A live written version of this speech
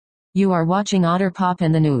You are watching Otterpop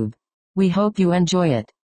and the Newb. We hope you enjoy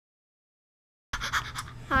it.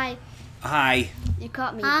 Hi. Hi. You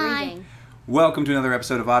caught me Hi. breathing. Welcome to another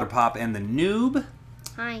episode of Otterpop and the Newb.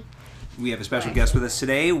 Hi. We have a special guest with us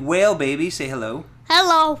today, Whale Baby. Say hello.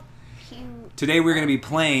 Hello. Today we're going to be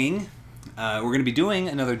playing, we're going to be doing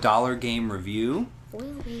another dollar game review.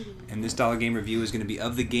 And this dollar game review is going to be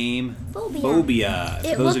of the game Fobia.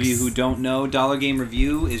 For those of you who don't know, dollar game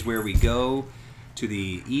review is where we go to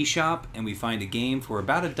the eShop and we find a game for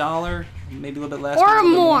about $1, maybe a little bit less. Or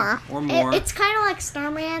more. Or more. It's kind of like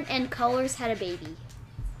Starman and Colors had a baby.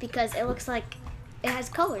 Because it looks like it has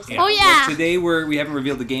colors. Yeah. Oh, yeah. Well, today we haven't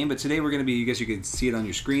revealed the game, but today we're going to be, I guess you can see it on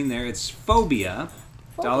your screen there. It's Fobia.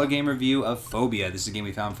 Dollar game review of Fobia. This is a game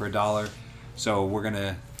we found for $1. So we're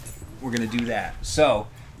gonna do that. So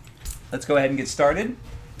let's go ahead and get started.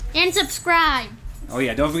 And subscribe. Oh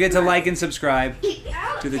yeah, don't forget to like and subscribe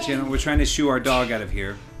to the channel. We're trying to shoo our dog out of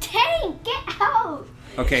here. Kenny, get out!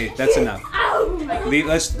 Okay, that's enough.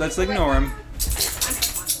 Let's ignore him.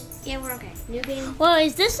 Yeah, we're okay. New game? Well,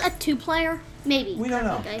 is this a 2-player? Maybe. We don't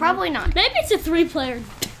know. Okay. Probably not. Maybe it's a 3-player.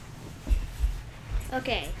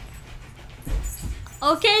 Okay.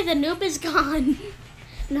 Okay, the Newb is gone.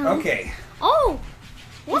 No. Okay. Oh.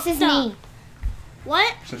 This is the- me.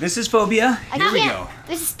 What? So this is Fobia. Here we go.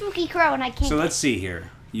 This is Spooky Crow and I can't. So let's see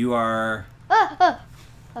here. You are.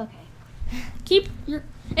 Okay. Keep your...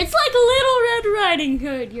 It's like Little Red Riding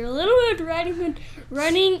Hood. You're Little Red Riding Hood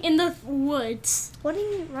running in the woods.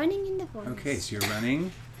 Running in the forest. Okay, so you're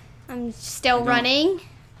running. I'm still running.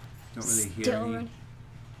 Don't really hear Still any. running.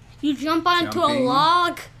 You jump onto Jumping. a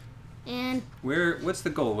log and... What's the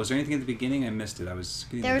goal? Was there anything at the beginning? I missed it. I was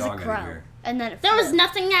getting There the was a dog out of crow. here. And then it There was flew.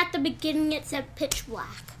 nothing at the beginning except pitch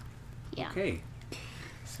black. Yeah. Okay.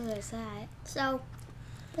 So there's that. So...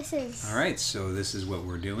 This is. All right, so this is what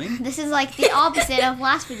we're doing. This is like the opposite of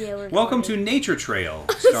last video. Welcome to Nature Trail,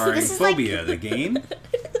 starring This is like- Fobia, the game.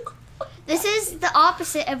 This is the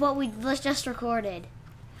opposite of what we just recorded.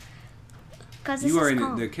 Because this You are is in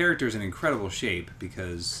calm. the character's in incredible shape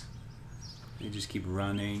because they just keep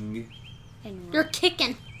running And You're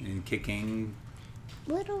kicking. and kicking.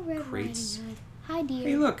 Little Red Crates. Riding Hood. Hi, dear.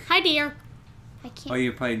 Hey, look. Hi, dear. I can't. Oh,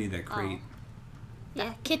 you probably need that crate.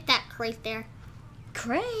 Yeah, kick that crate there.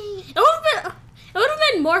 Crate. It would have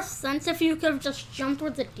made more sense if you could have just jumped where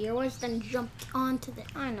the deer was, then jumped onto the...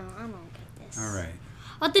 I know. I don't get this. All right.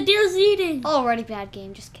 What the deer's eating. Already bad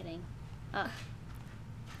game. Just kidding.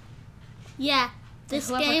 Yeah, this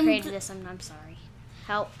Whoever game... created this, I'm sorry.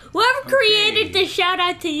 Help. Whoever created Okay. this, shout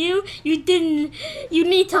out to you. You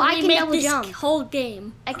need to Oh, I can remake double this jump. whole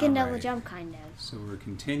game. I can double Alright. jump, kind of. So we're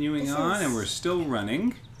continuing This on, is- and we're still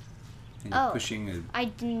running. And you're Oh. pushing I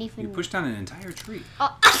didn't even. You pushed down an entire tree.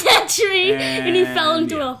 Oh, That tree, and he fell And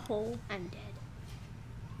into yeah. a hole. I'm dead.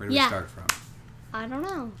 Where do Yeah. we start from? I don't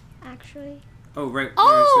know. Actually. Oh, right.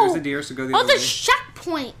 Oh! There's the deer, so go the Oh, other way. there's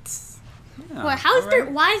checkpoints. Yeah, Well, how's all there?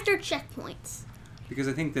 right. Why is there checkpoints? Because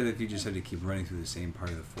I think that if you just had to keep running through the same part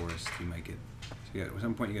of the forest, you might get. So at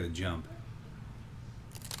some point, you got to jump.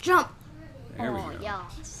 Jump. There we Oh, go.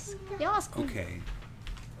 yes. Yes. Okay.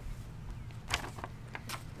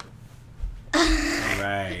 All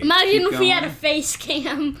right. Imagine Keep if we had a going. face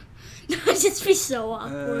cam. That would just be so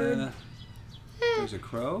awkward. There's a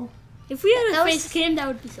crow. If we had a that was- face cam, that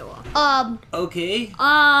would be so awkward. Okay.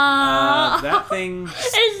 That That thing.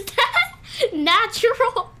 is that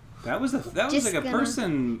natural? That was Just like a gonna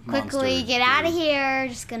person. Quickly monster, get out of dude. here.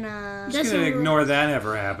 Just gonna. Just That's gonna a- ignore that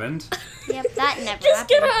ever happened. Yep, that never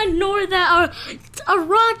Just happened. gonna ignore that. A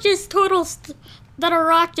rock just that a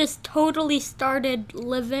rock just totally started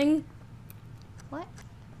living. What?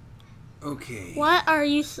 Okay. What are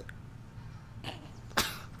you?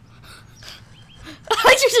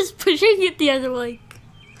 You're just pushing it the other way.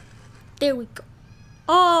 There we go.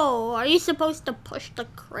 Oh, are you supposed to push the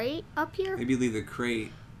crate up here? Maybe leave the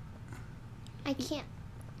crate. I can't.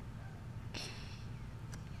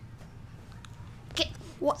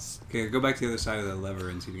 What? Okay, go back to the other side of the lever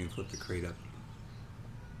and see if you can flip the crate up.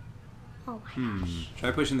 Oh my gosh.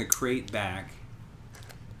 Try pushing the crate back.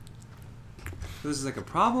 So this is like a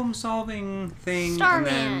problem-solving thing,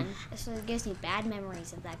 Starman. and then This gives me bad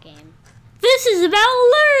memories of that game. This is about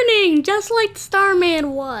learning, just like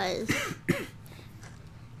Starman was.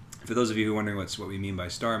 for those of you who are wondering what we mean by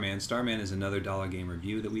Starman, Starman is another dollar game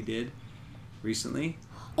review that we did recently.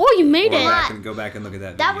 Oh, you made it. Go back and look at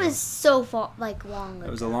that. That video. was so far, like, long ago.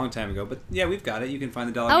 That was a long time ago, but yeah, we've got it. You can find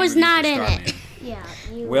the dollar. I game was review not for in Starman. it. Yeah.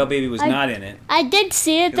 You. Whale Baby was not in it. I did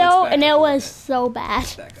see it Okay, let's though, back and up it a little was bit. so bad.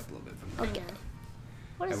 Back up a little bit from there. Okay.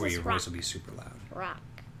 What That is way this your rock? voice will be super loud. Rock.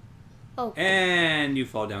 Oh. And you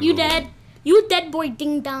fall down. You go dead? You dead boy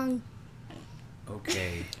ding dong.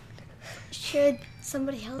 Okay. Should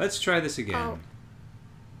somebody help? Let's try this again. Oh.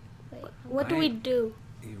 Wait, What do we do?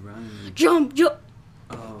 You run. Jump, jump.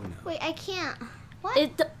 Oh no. wait, I can't.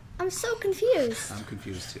 What? I'm so confused. I'm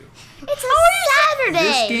confused too. It's a Saturday.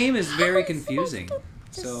 This game is very confusing.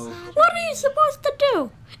 So What are you supposed to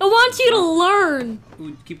do? It wants you to learn.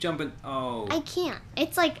 ooh, keep jumping. Oh. I can't.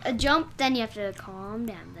 It's like a jump, then you have to calm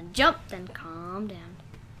down. Then jump, then calm down.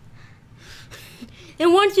 It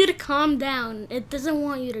wants you to calm down. It doesn't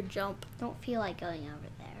want you to jump. Don't feel like going over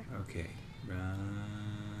there. Okay.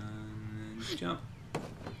 Run. Jump.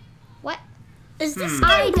 What? Is this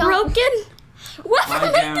I game don't- broken? Whoever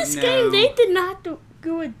I made don't this know. game, they did not do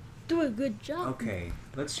a good job. Okay.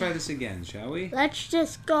 Let's try this again, shall we? Let's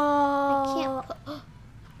just go. I can't.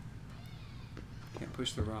 Can't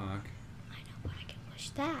push the rock. I know, but I can push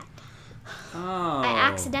that. Oh.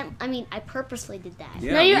 I purposely did that.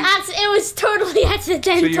 Yeah, No, it was totally so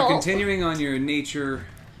accidental. you're continuing on your nature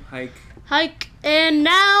hike. Hike, and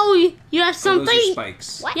now you have Oh, something. those are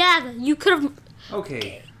spikes. What? Yeah, you could have.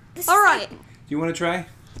 Okay. All right, Do you want to try?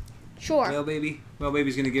 sure. Well, baby. Well,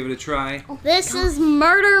 baby's gonna give it a try. This is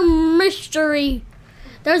murder mystery.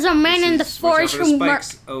 There's a man in the This is- watch out forest for the who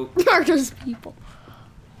spikes. Oh. murders people.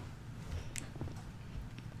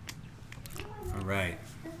 All right.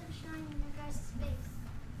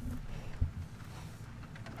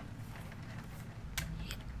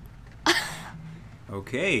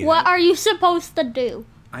 Okay. What are you supposed to do?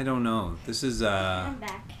 I don't know. This is I'm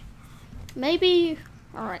back. Maybe.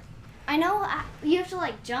 All right. I know you have to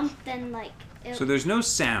like jump, then like. So there's no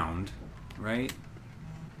sound, right?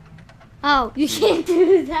 Oh, you can't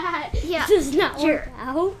do that. Yeah. This does not Sure. work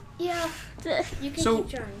out. Yeah, you can So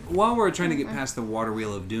keep trying. while we're trying to get past the water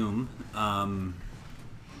wheel of doom,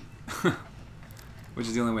 which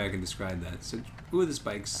is the only way I can describe that. So, ooh, the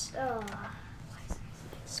spikes.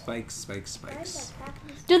 Spikes, spikes, spikes.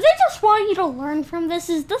 Do they just want you to learn from this?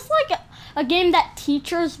 Is this like a game that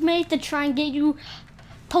teachers made to try and get you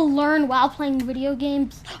to learn while playing video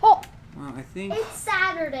games? Oh, Well, I think It's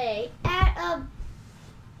Saturday at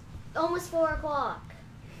almost 4 o'clock.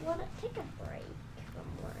 Take a break from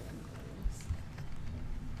learning things.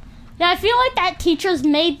 yeah. I feel like that teachers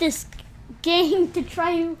made this game to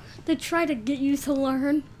try to get you to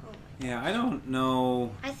learn. yeah, I don't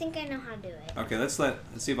know. I think I know how to do it. Okay, let's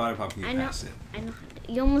see if Otterpop can I get know. past it. I know how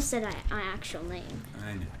to. You almost said my actual name.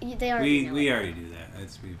 I know. They already know We it. already do that.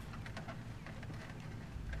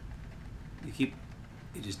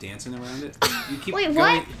 You just dancing around it. You keep Wait, going.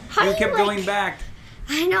 what? How You do kept you, going like- back.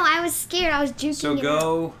 I know. I was scared. I was juking. So it out.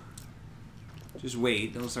 go. Just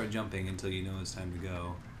wait. Don't start jumping until you know it's time to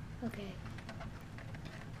go. Okay.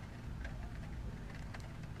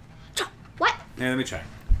 What? Here, let me try.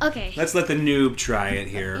 Okay. Let's let the noob try it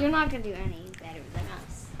You're here. not gonna do any better than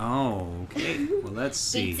us. Oh, okay. Well, let's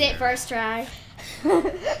see. Beats it first try.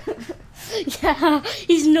 Yeah,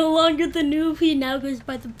 he's no longer the noob. He now goes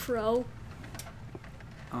by the pro.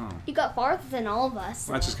 Oh, You got farther than all of us.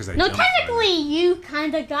 well, that's just because I No, jumped technically you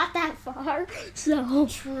kind of got that far. So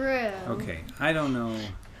True. farther. Okay, I don't know.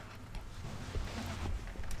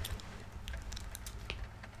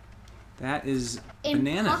 That is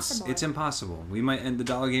bananas. Impossible. It's impossible. We might end the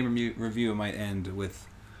Dollar Game review might end with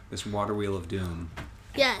this water wheel of doom.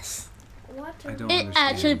 yes, What? I don't it understand.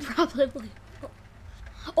 actually probably.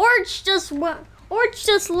 Or it's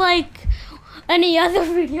just like any other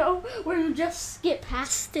video where you just skip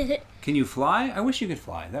past it. Can you fly? I wish you could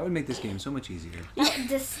fly. That would make this game so much easier.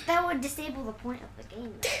 That would disable the point of the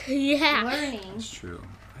game. Yeah. Learning. It's true.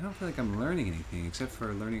 I don't feel like I'm learning anything except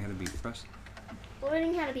for learning how to be frustrated.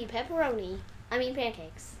 Learning how to be pepperoni. I mean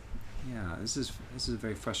pancakes. Yeah, this is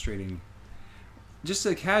very frustrating. Just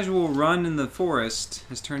a casual run in the forest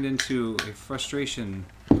has turned into a frustration.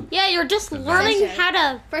 Yeah, you're just learning Center. how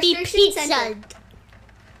to be Frustration pizza. center.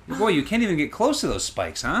 Boy, you can't even get close to those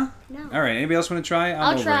spikes, huh? No. All right, anybody else want to try? I'm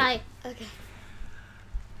I'll over try. it. Okay.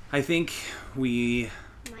 I think we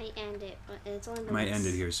Might end it. It's only been might like, end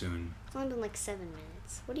it here soon. It's only been like 7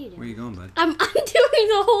 minutes. What are you doing? Where are you going, bud? I'm doing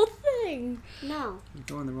the whole thing. No. You're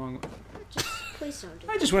going the wrong way. Please don't do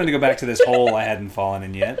I that. just wanted to go back to this hole I hadn't fallen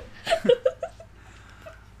in yet.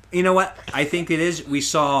 You know what? I think it is. We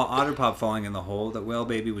saw Otterpop falling in the hole. That whale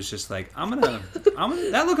baby was just like, I'm gonna.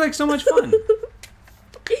 That looked like so much fun.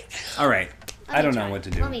 All right. I don't know what to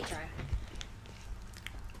do. Let me try.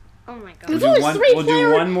 Oh my god. We'll If do it was one- three we'll do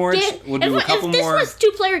player one more- game- we'll do a couple if this more- was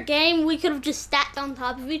 2-player game, we could have just stacked on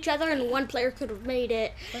top of each other, and one player could have made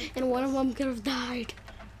it, and one of them could have died.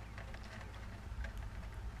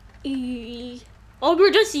 Oh,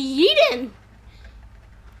 we're just yeeting.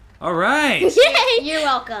 All right. Yay! You're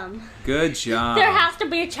welcome. Good job. There has to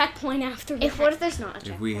be a checkpoint after that. What if there's not a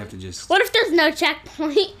checkpoint? If we have to just... What if there's no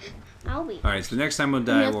checkpoint? I'll be. All right, so the next time we'll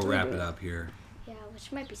die, have we'll to wrap redo it it. up here. Yeah,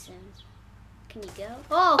 which might be soon. Can you go?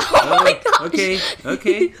 Oh, Oh my gosh. Okay,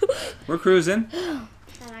 okay. We're cruising.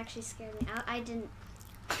 that actually scared me. I didn't.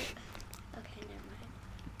 Okay,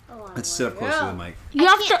 never mind. Oh, Let's sit up close to the mic. You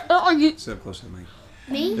have to. Are you? Sit up close to the mic.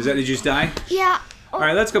 Me? Did you just die? Yeah. All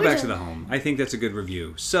right, let's go back to the home. I think that's a good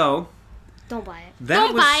review. So, Don't buy it.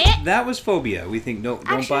 Don't buy it. That was Phobia. We think don't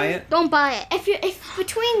buy Actually, it. Don't buy it. If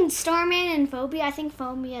between Starman and Phobia, I think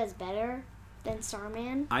Phobia is better than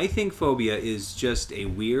Starman. I think Phobia is just a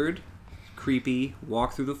weird, creepy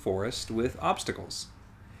walk through the forest with obstacles.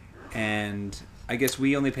 And I guess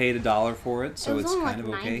we only paid $1 for it, so it was it's only kind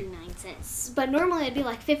like of okay. 99 cents, but normally it'd be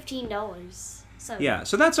like $15. So Yeah,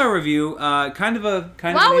 so that's our review. Kind of Why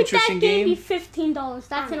an would interesting that game game. be $15?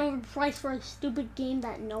 That's an overpriced for a stupid game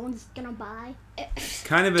that no one's gonna buy.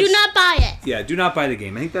 Kind of a, Do not buy it. Yeah, do not buy the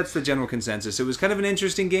game. I think that's the general consensus. It was kind of an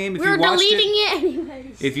interesting game. If We're you watched deleting it, it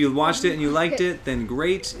anyways. if you watched it and you liked it, then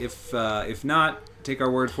great. If not, take our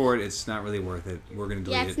word for it. It's not really worth it. We're gonna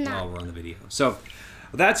delete it's it not. while we're on the video. So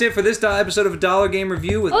that's it for this episode of Dollar Game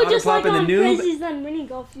Review with just Otterpop like and on the Newb Crazy's Then Mini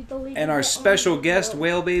Golf, you deleted and our it. special guest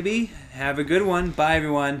Whale Baby. Have a good one. Bye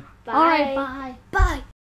everyone. Bye. All right, bye. Bye.